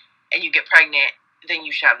somebody and you get pregnant, then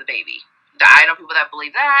you should have the baby. I know people that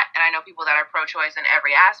believe that, and I know people that are pro-choice in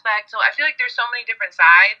every aspect. So I feel like there's so many different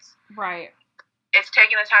sides. Right. It's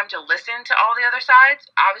taking the time to listen to all the other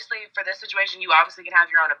sides. Obviously, for this situation, you obviously can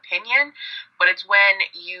have your own opinion, but it's when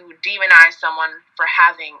you demonize someone for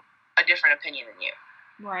having a different opinion than you.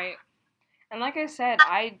 Right. And like I said,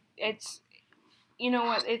 you know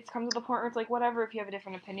what, it comes to the point where it's like, whatever, if you have a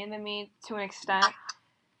different opinion than me to an extent,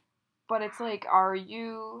 but it's like, are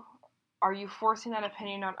you forcing that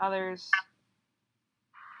opinion on others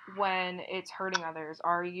when it's hurting others?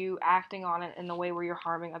 Are you acting on it in the way where you're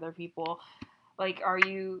harming other people? Like, are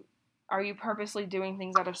you purposely doing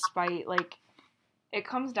things out of spite? Like, it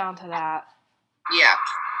comes down to that. Yeah.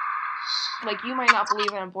 Like, you might not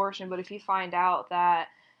believe in abortion, but if you find out that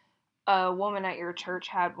a woman at your church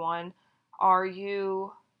had one, are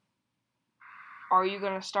you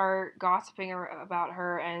going to start gossiping about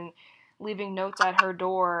her and leaving notes at her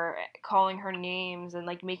door, calling her names, and,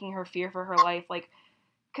 like, making her fear for her life? Like,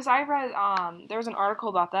 because I read, there was an article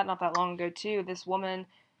about that not that long ago, too. This woman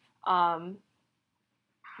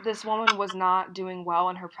was not doing well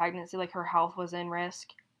in her pregnancy, like, her health was in risk,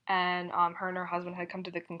 and her and her husband had come to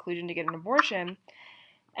the conclusion to get an abortion,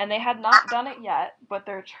 and they had not done it yet, but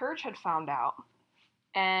their church had found out,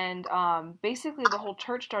 and basically the whole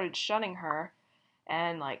church started shunning her,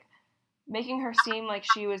 and, like, making her seem like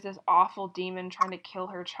she was this awful demon trying to kill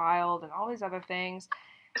her child, and all these other things.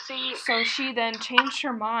 See, so she then changed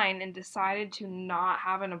her mind and decided to not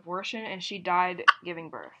have an abortion, and she died giving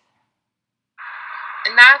birth.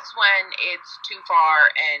 And that's when it's too far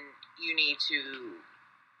and you need to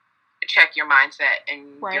check your mindset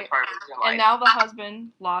and your partner's life. And now the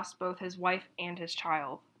husband lost both his wife and his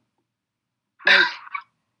child. Like,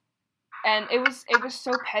 And it was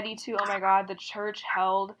so petty too. Oh my god, the church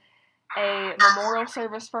held a memorial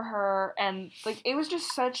service for her, and like it was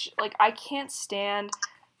just such like I can't stand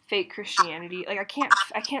fake Christianity. Like I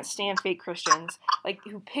can't stand fake Christians like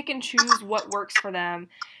who pick and choose what works for them,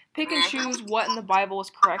 pick and choose what in the Bible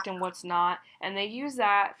is correct and what's not, and they use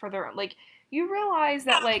that for their like. You realize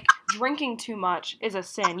that like drinking too much is a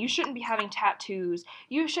sin. You shouldn't be having tattoos.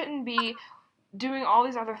 You shouldn't be doing all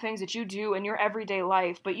these other things that you do in your everyday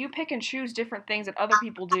life, but you pick and choose different things that other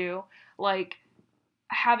people do, like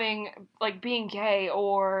being gay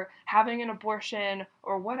or having an abortion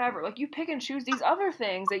or whatever. Like you pick and choose these other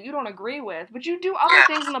things that you don't agree with, but you do other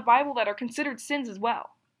things in the Bible that are considered sins as well.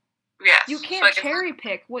 Yes. You can't cherry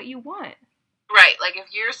pick what you want. Right, like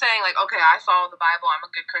if you're saying like, okay, I follow the Bible, I'm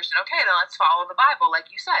a good Christian, okay, then let's follow the Bible, like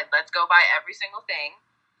you said. Let's go by every single thing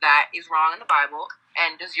that is wrong in the Bible,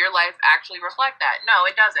 and does your life actually reflect that? No,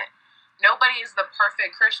 it doesn't. Nobody is the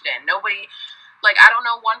perfect Christian. Nobody, like, I don't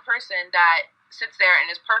know one person that sits there and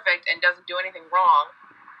is perfect and doesn't do anything wrong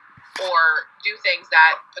or do things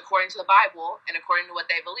that, according to the Bible and according to what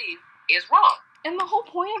they believe, is wrong. And the whole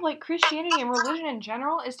point of, like, Christianity and religion in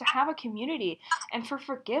general is to have a community and for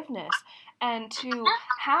forgiveness and to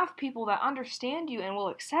have people that understand you and will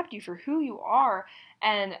accept you for who you are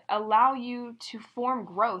and allow you to form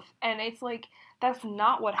growth. And it's like, that's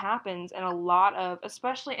not what happens in a lot of,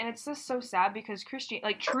 especially, and it's just so sad because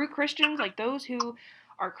true Christians, like those who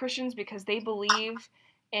are Christians because they believe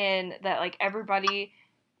in that, like, everybody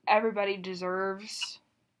deserves,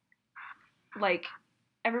 like,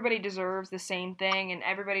 everybody deserves the same thing and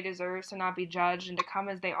everybody deserves to not be judged and to come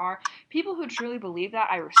as they are. People who truly believe that,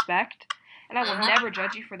 I respect, and I will never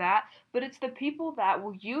judge you for that, but it's the people that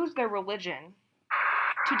will use their religion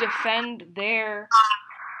to defend their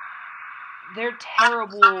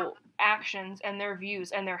terrible actions and their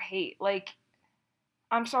views and their hate. Like,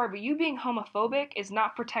 I'm sorry, but you being homophobic is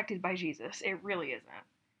not protected by Jesus. It really isn't.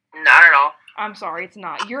 Not at all. I'm sorry, it's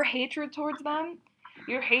not. Your hatred towards them,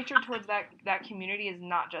 your hatred towards that community is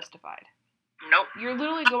not justified. Nope. You're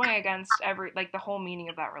literally going against the whole meaning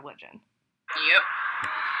of that religion. Yep.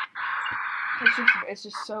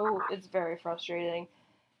 It's very frustrating.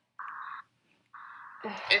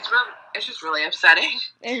 It's just really upsetting.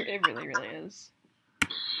 It really, really is.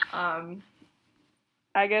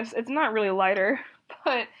 I guess it's not really lighter,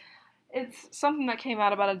 but it's something that came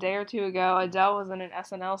out about a day or two ago. Adele was in an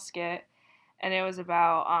SNL skit, and it was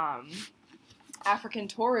about African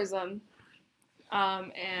tourism.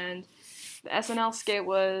 And the SNL skit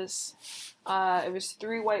was it was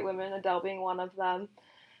 3 white women, Adele being one of them,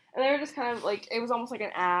 and they were just kind of like, it was almost like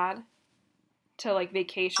an ad to like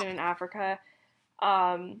vacation in Africa.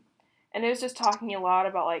 And it was just talking a lot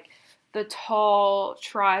about like the tall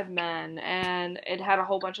tribe men, and it had a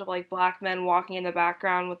whole bunch of like black men walking in the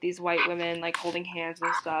background with these white women like holding hands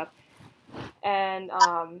and stuff. And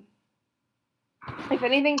if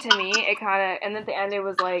anything, to me, it kind of, and at the end it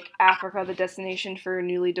was like Africa, the destination for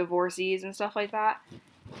newly divorcees and stuff like that.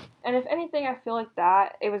 And if anything, I feel like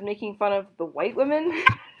that it was making fun of the white women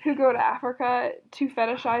who go to Africa to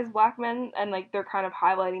fetishize black men, and like they're kind of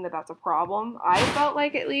highlighting that that's a problem. I felt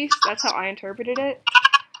like, at least that's how I interpreted it.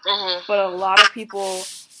 Mm-hmm. But a lot of people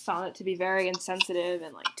found it to be very insensitive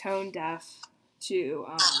and like tone deaf to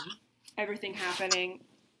everything happening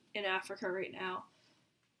in Africa right now.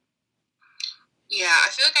 Yeah, I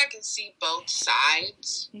feel like I can see both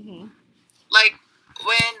sides. Mm-hmm. Like,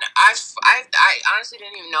 when I honestly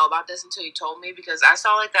didn't even know about this until you told me, because I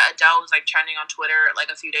saw like that Adele was like trending on Twitter like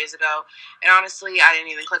a few days ago, and honestly I didn't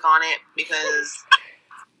even click on it because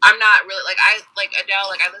I'm not really like, I like Adele,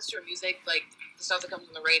 like I listen to her music, like the stuff that comes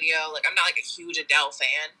on the radio, like I'm not like a huge Adele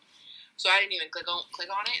fan, so I didn't even click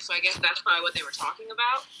on it. So I guess that's probably what they were talking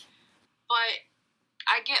about. But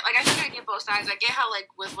I think I get both sides. I get how like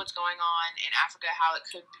with what's going on in Africa, how it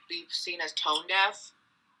could be seen as tone deaf.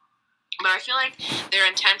 But I feel like their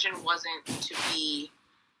intention wasn't to be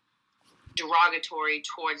derogatory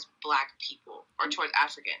towards black people or towards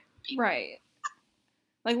African people. Right.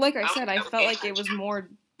 Like I said, I felt like it was more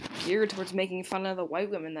geared towards making fun of the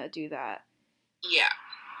white women that do that. Yeah.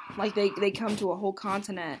 Like they come to a whole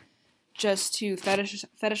continent just to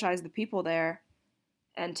fetishize the people there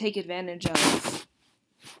and take advantage of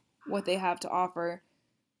what they have to offer.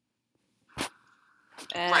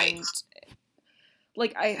 And right.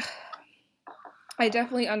 Like I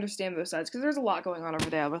definitely understand both sides, because there's a lot going on over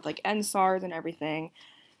there with like NSARS and everything.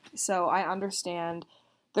 So I understand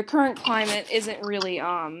the current climate isn't really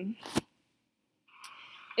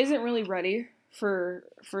ready for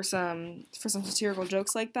some satirical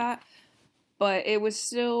jokes like that. But it was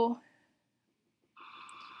still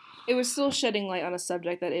it was still shedding light on a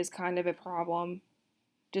subject that is kind of a problem.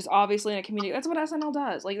 Just obviously in a community. That's what SNL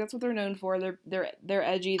does. Like, that's what they're known for. They're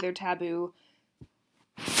edgy. They're taboo.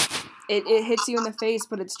 It hits you in the face,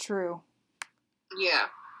 but it's true. Yeah.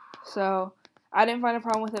 So, I didn't find a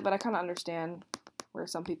problem with it, but I kind of understand where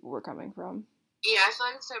some people were coming from. Yeah, I feel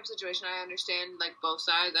like it's the type of situation I understand, like, both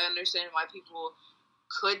sides. I understand why people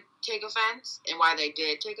could take offense and why they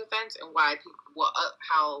did take offense and why people,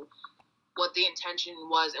 what the intention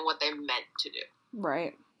was and what they meant to do.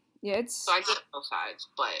 Right. Yeah, it's... So I get both sides,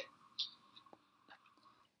 but...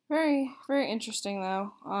 Very, very interesting,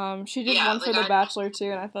 though. She did one for The Bachelor,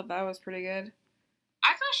 too, and I thought that was pretty good.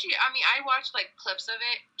 I watched, like, clips of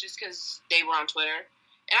it just because they were on Twitter,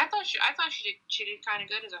 and I thought she did kind of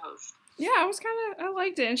good as a host. Yeah, I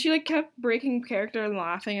liked it, and she, like, kept breaking character and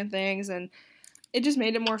laughing and things, and it just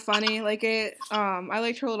made it more funny. Like, I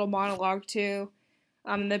liked her little monologue, too,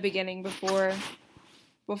 in the beginning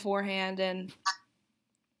beforehand, and...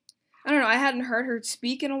 I don't know, I hadn't heard her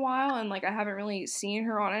speak in a while, and, like, I haven't really seen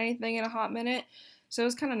her on anything in a hot minute, so it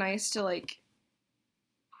was kind of nice to, like,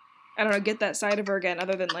 I don't know, get that side of her again,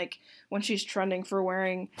 other than, like, when she's trending for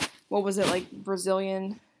wearing, what was it, like,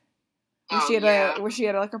 Brazilian, where she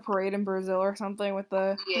had, like, a parade in Brazil or something with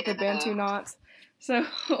the Bantu knots, so,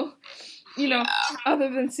 you know, other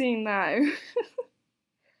than seeing that.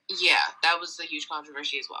 Yeah, that was a huge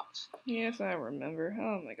controversy as well. Yes, I remember.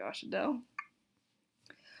 Oh my gosh, Adele.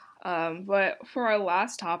 But for our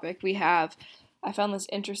last topic, I found this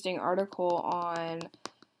interesting article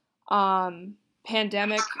on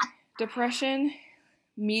pandemic depression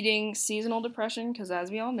meeting seasonal depression, because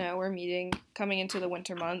as we all know, we're coming into the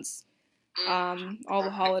winter months, all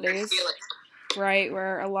the holidays, right,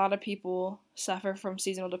 where a lot of people suffer from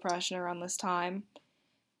seasonal depression around this time.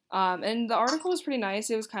 And the article was pretty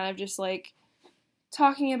nice. It was kind of just like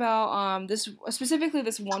talking about specifically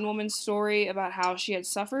this one woman's story about how she had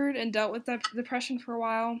suffered and dealt with depression for a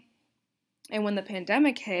while. And when the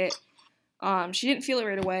pandemic hit, she didn't feel it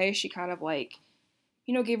right away. She kind of like,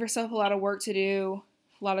 you know, gave herself a lot of work to do,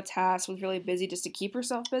 a lot of tasks, was really busy just to keep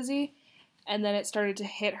herself busy. And then it started to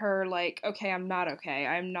hit her like, okay, I'm not okay.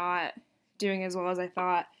 I'm not doing as well as I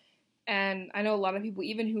thought. And I know a lot of people,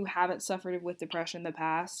 even who haven't suffered with depression in the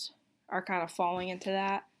past, are kind of falling into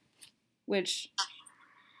that, which...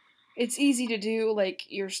 It's easy to do, like,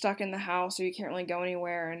 you're stuck in the house or you can't really go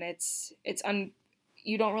anywhere, and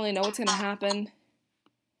you don't really know what's going to happen.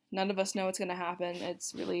 None of us know what's going to happen.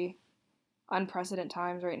 It's really unprecedented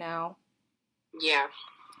times right now. Yeah.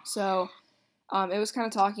 So, it was kind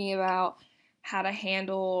of talking about how to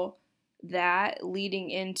handle that leading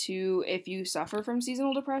into if you suffer from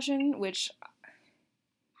seasonal depression, which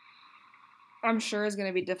I'm sure is going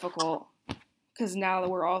to be difficult, because now that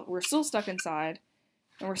we're still stuck inside,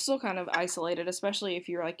 and we're still kind of isolated, especially if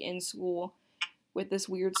you're, like, in school with this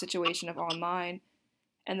weird situation of online.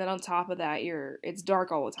 And then on top of that, it's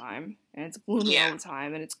dark all the time, and it's gloomy all the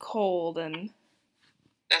time, and it's cold, and...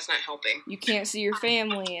 That's not helping. You can't see your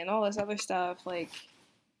family, and all this other stuff, like...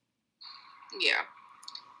 Yeah.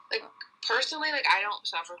 Like, personally, like, I don't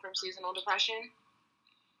suffer from seasonal depression,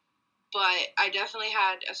 but I definitely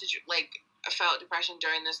had I felt depression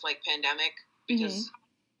during this, like, pandemic, because,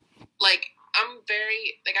 like... I'm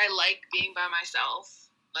very, like, I like being by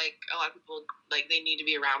myself. Like, a lot of people, like, they need to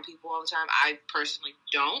be around people all the time. I personally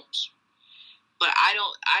don't. But I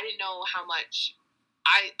didn't know how much,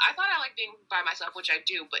 I thought I liked being by myself, which I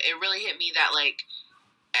do, but it really hit me that, like,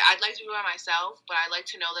 I'd like to be by myself, but I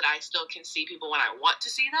like to know that I still can see people when I want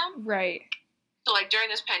to see them. Right. So, like,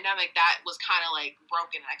 during this pandemic, that was kind of, like,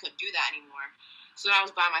 broken, and I couldn't do that anymore. So I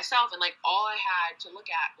was by myself, and, like, all I had to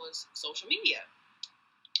look at was social media.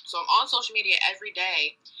 So I'm on social media every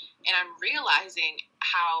day, and I'm realizing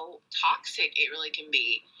how toxic it really can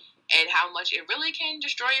be, and how much it really can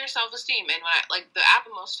destroy your self-esteem. And when the app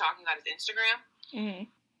I'm most talking about is Instagram. Mm-hmm.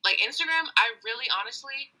 Like, Instagram, I really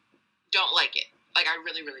honestly don't like it. Like, I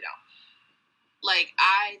really, really don't. Like,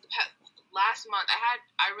 last month,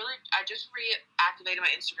 I just reactivated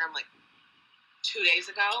my Instagram, like, 2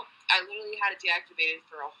 days ago. I literally had it deactivated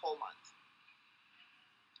for a whole month.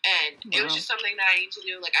 And it was just something that I need to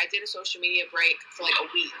do. Like, I did a social media break for, like, a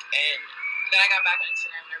week, and then I got back on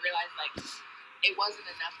Instagram, and I realized, like, it wasn't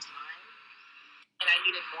enough time, and I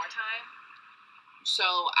needed more time.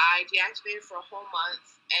 So I deactivated for a whole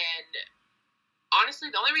month, and honestly,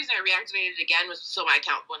 the only reason I reactivated it again was so my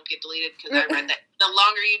account wouldn't get deleted, because I read that the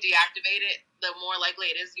longer you deactivate it, the more likely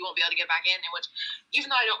it is you won't be able to get back in, which, even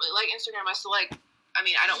though I don't really like Instagram, I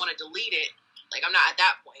don't want to delete it. Like, I'm not at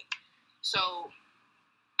that point. So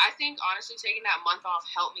I think, honestly, taking that month off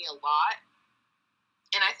helped me a lot.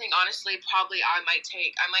 And I think honestly, probably I might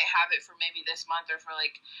have it for maybe this month or for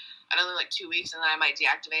like another like 2 weeks, and then I might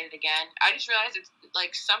deactivate it again. I just realized it's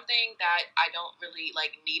like something that I don't really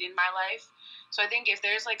like need in my life. So I think if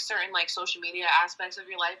there's like certain like social media aspects of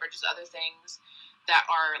your life or just other things that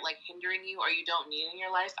are like hindering you or you don't need in your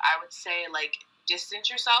life, I would say like distance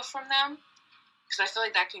yourself from them, because I feel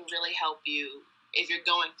like that can really help you if you're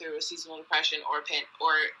going through a seasonal depression or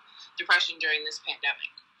depression during this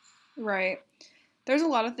pandemic. Right. There's a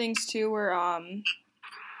lot of things too where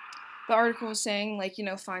the article was saying like, you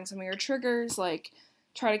know, find some of your triggers, like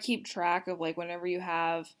try to keep track of like whenever you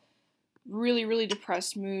have really, really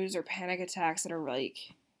depressed moods or panic attacks that are like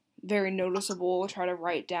very noticeable, try to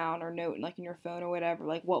write down or note like in your phone or whatever,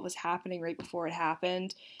 like what was happening right before it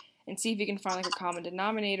happened, and see if you can find like a common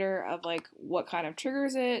denominator of like what kind of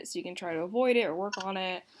triggers it, so you can try to avoid it or work on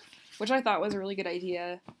it, which I thought was a really good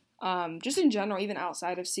idea. Just in general, even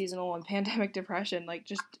outside of seasonal and pandemic depression, like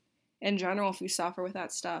just in general, if you suffer with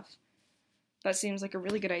that stuff, that seems like a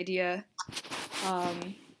really good idea.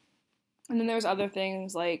 And then there's other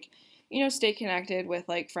things like, you know, stay connected with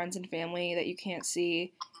like friends and family that you can't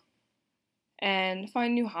see, and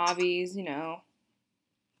find new hobbies, you know,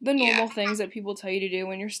 the normal things that people tell you to do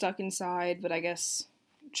when you're stuck inside, but I guess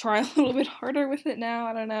try a little bit harder with it now.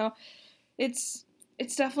 I don't know. It's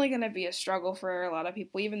definitely going to be a struggle for a lot of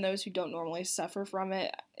people, even those who don't normally suffer from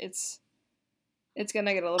it. It's going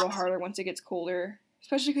to get a little harder once it gets colder,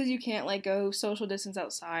 especially because you can't like go social distance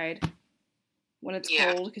outside when it's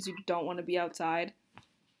cold because you don't want to be outside.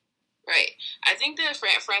 Right. I think the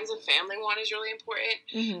friends and family one is really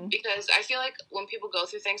important because I feel like when people go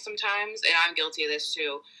through things sometimes, and I'm guilty of this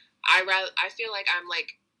too, I feel like I'm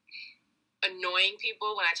like annoying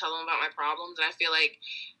people when I tell them about my problems, and I feel like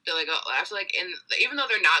they're like, I feel like even though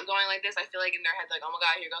they're not going like this, I feel like in their head like, oh my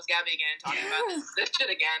god, here goes Gabby again talking about this shit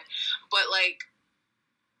again. But like,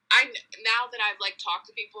 now that I've like talked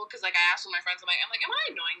to people, because like I asked all my friends, I'm like, am I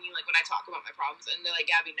annoying you like when I talk about my problems? And they're like,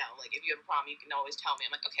 Gabby, no. Like if you have a problem, you can always tell me.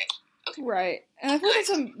 I'm like, okay. Right, and I feel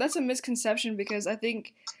like that's a misconception, because I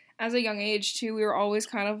think as a young age too, we were always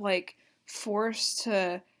kind of like forced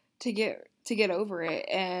to get over it,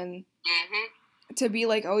 and to be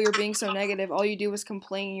like, oh, you're being so negative, all you do is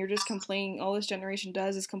complain, you're just complaining, all this generation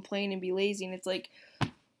does is complain and be lazy, and it's like,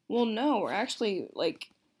 well, no, we're actually like,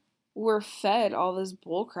 we're fed all this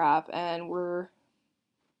bullcrap, and we're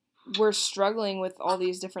struggling with all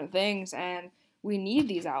these different things, and we need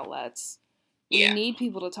these outlets. We need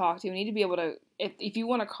people to talk to. We need to be able to, if you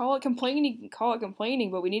want to call it complaining, you can call it complaining,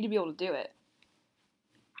 but we need to be able to do it.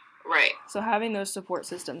 Right. So having those support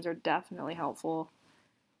systems are definitely helpful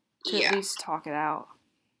to at least talk it out.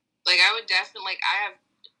 Like I would definitely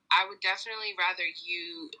rather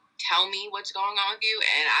you tell me what's going on with you,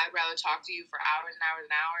 and I'd rather talk to you for hours and hours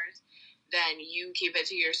and hours than you keep it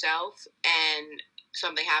to yourself and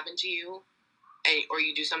something happened to you, or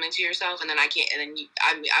you do something to yourself, and then I can't. And then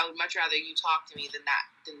I would much rather you talk to me than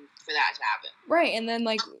for that to happen. Right, and then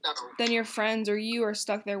like then your friends or you are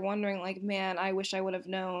stuck there wondering like, man, I wish I would have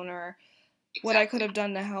known, or what I could have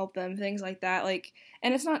done to help them, things like that. Like,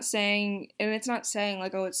 and it's not saying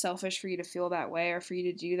like, oh, it's selfish for you to feel that way or for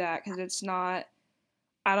you to do that, because it's not.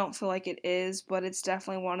 I don't feel like it is, but it's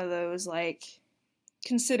definitely one of those like,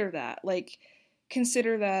 consider that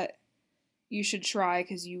you should try,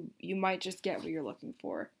 because you might just get what you're looking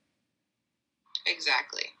for.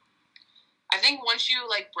 Exactly. I think once you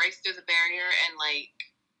like break through the barrier and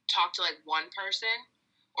like talk to like one person,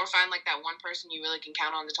 or find like that one person you really can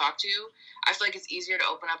count on to talk to, I feel like it's easier to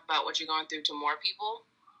open up about what you're going through to more people.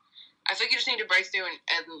 I think you just need to break through and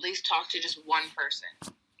at least talk to just one person.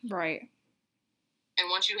 Right. And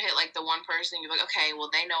once you hit like the one person, you're like, okay, well,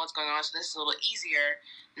 they know what's going on, so this is a little easier.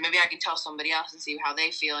 And maybe I can tell somebody else and see how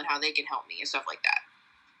they feel and how they can help me and stuff like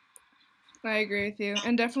that. I agree with you.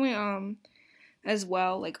 And definitely, as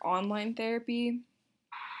well, like online therapy.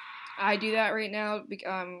 I do that right now,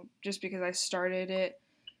 just because I started it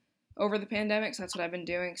over the pandemic, so that's what I've been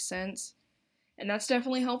doing since. And that's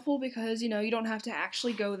definitely helpful because, you know, you don't have to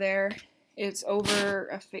actually go there. It's over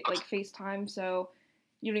like FaceTime, so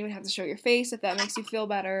you don't even have to show your face if that makes you feel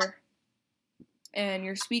better. And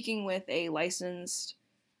you're speaking with a licensed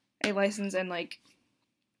and like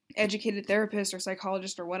educated therapist or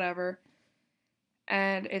psychologist or whatever.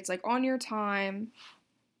 And it's like on your time.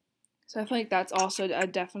 So I feel like that's also a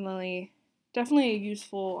definitely a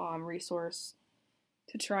useful resource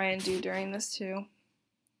to try and do during this too.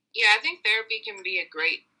 Yeah, I think therapy can be a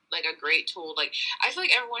great tool. Like, I feel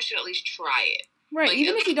like everyone should at least try it. Right, like,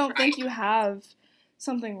 even if you don't think you have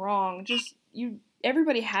something wrong,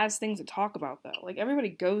 everybody has things to talk about though. Like, everybody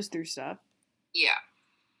goes through stuff. Yeah.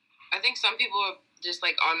 I think some people are just,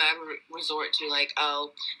 like, on that resort to, like,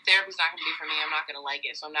 oh, therapy's not going to be for me, I'm not going to like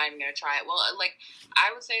it, so I'm not even going to try it. Well, like,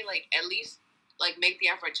 I would say, like, at least, like, make the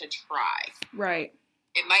effort to try. Right.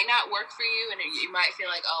 It might not work for you, and you might feel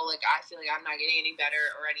like, oh, like, I feel like I'm not getting any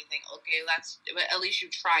better or anything. Okay, but at least you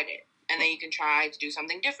tried it, and then you can try to do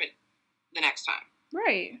something different the next time.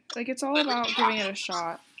 Right. Like, it's all about giving it a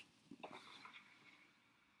shot.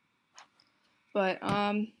 But,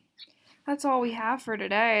 that's all we have for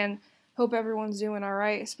today, and hope everyone's doing all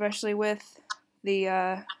right, especially with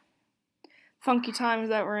the, funky times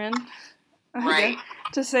that we're in. Right.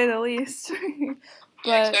 To say the least. But,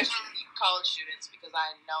 yeah, especially college students, because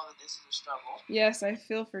I know that this is a struggle. Yes, I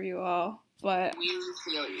feel for you all. But we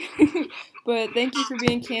feel you. But thank you for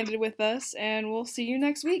being candid with us, and we'll see you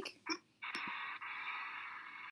next week.